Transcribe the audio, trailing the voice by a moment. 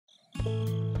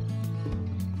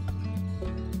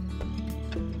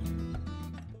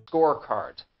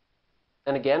scorecard.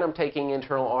 And again, I'm taking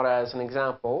internal audit as an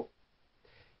example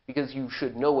because you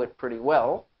should know it pretty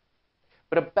well.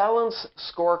 But a balanced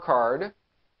scorecard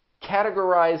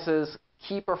categorizes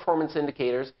key performance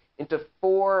indicators into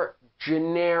 4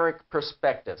 generic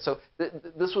perspectives. So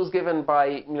this was given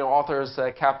by authors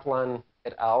Kaplan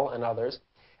et al. And others.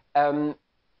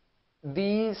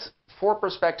 These 4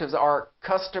 perspectives are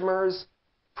customers,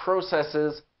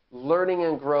 processes, learning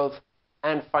and growth,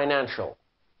 and financial.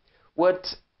 What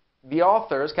the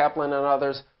authors, Kaplan and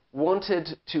others,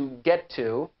 wanted to get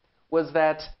to was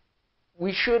that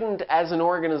we shouldn't, as an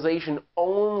organization,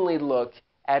 only look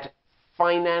at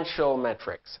financial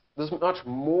metrics. There's much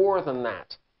more than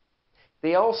that.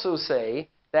 They also say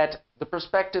that the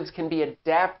perspectives can be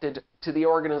adapted to the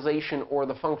organization or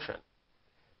the function.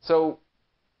 So,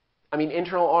 I mean,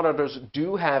 internal auditors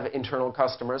do have internal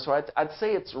customers, so I'd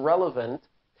say it's relevant.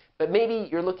 But maybe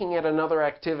you're looking at another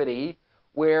activity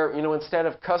where, instead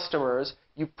of customers,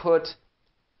 you put,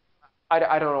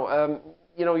 I don't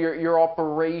know, your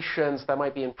operations that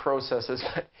might be in processes,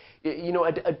 but,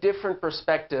 a different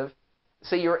perspective.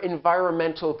 Say your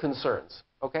environmental concerns,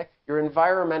 okay? Your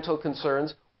environmental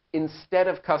concerns instead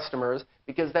of customers,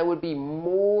 because that would be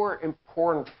more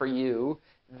important for you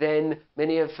than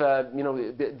many of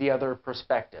the other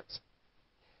perspectives.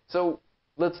 So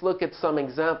let's look at some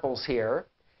examples here.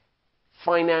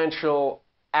 Financial,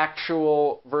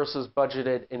 actual versus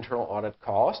budgeted internal audit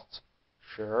costs.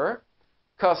 Sure.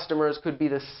 Customers could be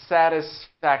the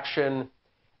satisfaction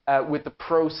with the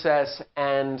process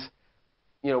and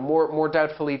more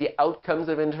doubtfully the outcomes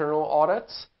of internal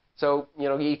audits. So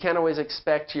you can't always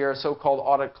expect your so-called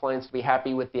audit clients to be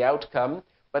happy with the outcome,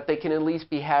 but they can at least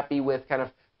be happy with kind of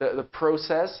the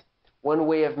process. One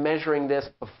way of measuring this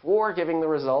before giving the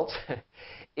results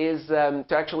is to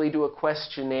actually do a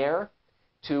questionnaire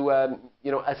to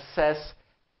assess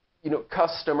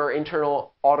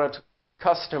internal audit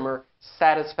customer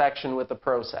satisfaction with the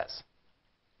process.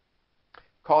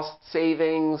 Cost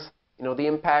savings, the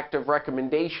impact of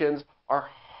recommendations are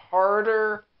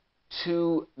harder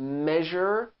to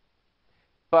measure,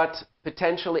 but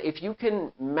potentially if you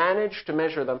can manage to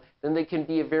measure them, then they can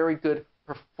be a very good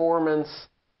performance,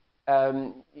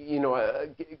 a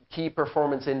key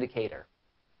performance indicator.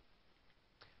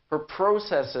 For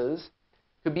processes,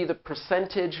 could be the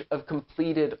percentage of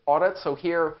completed audits. So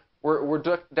here we're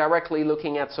directly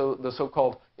looking at the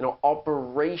so-called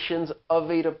operations of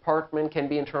a department. Can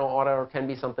be internal audit or can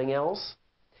be something else.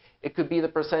 It could be the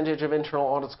percentage of internal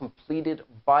audits completed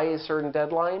by a certain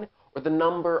deadline, or the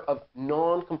number of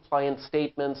non-compliant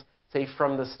statements, say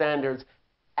from the standards,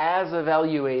 as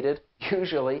evaluated.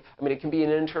 Usually, I mean, it can be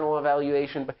an internal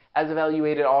evaluation, but as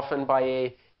evaluated often by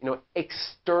a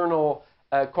external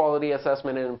quality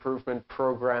assessment and improvement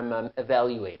program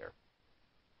evaluator.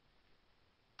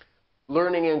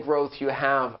 Learning and growth, you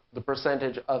have the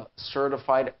percentage of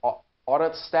certified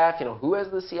audit staff. Who has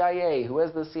the CIA, who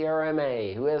has the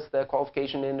CRMA, who has the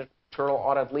qualification in internal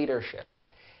audit leadership.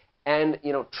 And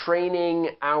training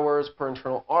hours per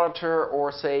internal auditor,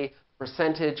 or say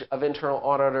percentage of internal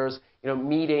auditors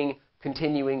meeting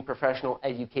continuing professional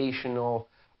educational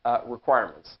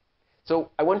requirements.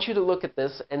 So I want you to look at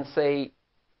this and say,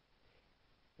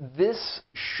 this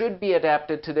should be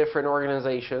adapted to different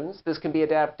organizations. This can be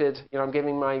adapted, I'm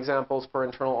giving my examples for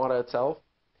internal audit itself.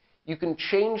 You can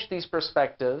change these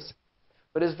perspectives,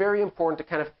 but it's very important to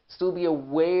kind of still be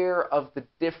aware of the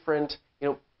different,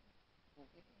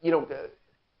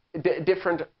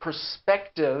 different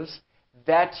perspectives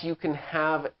that you can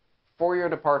have for your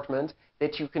department,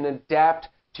 that you can adapt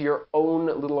to your own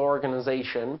little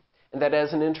organization, and that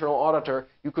as an internal auditor,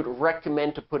 you could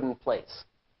recommend to put in place.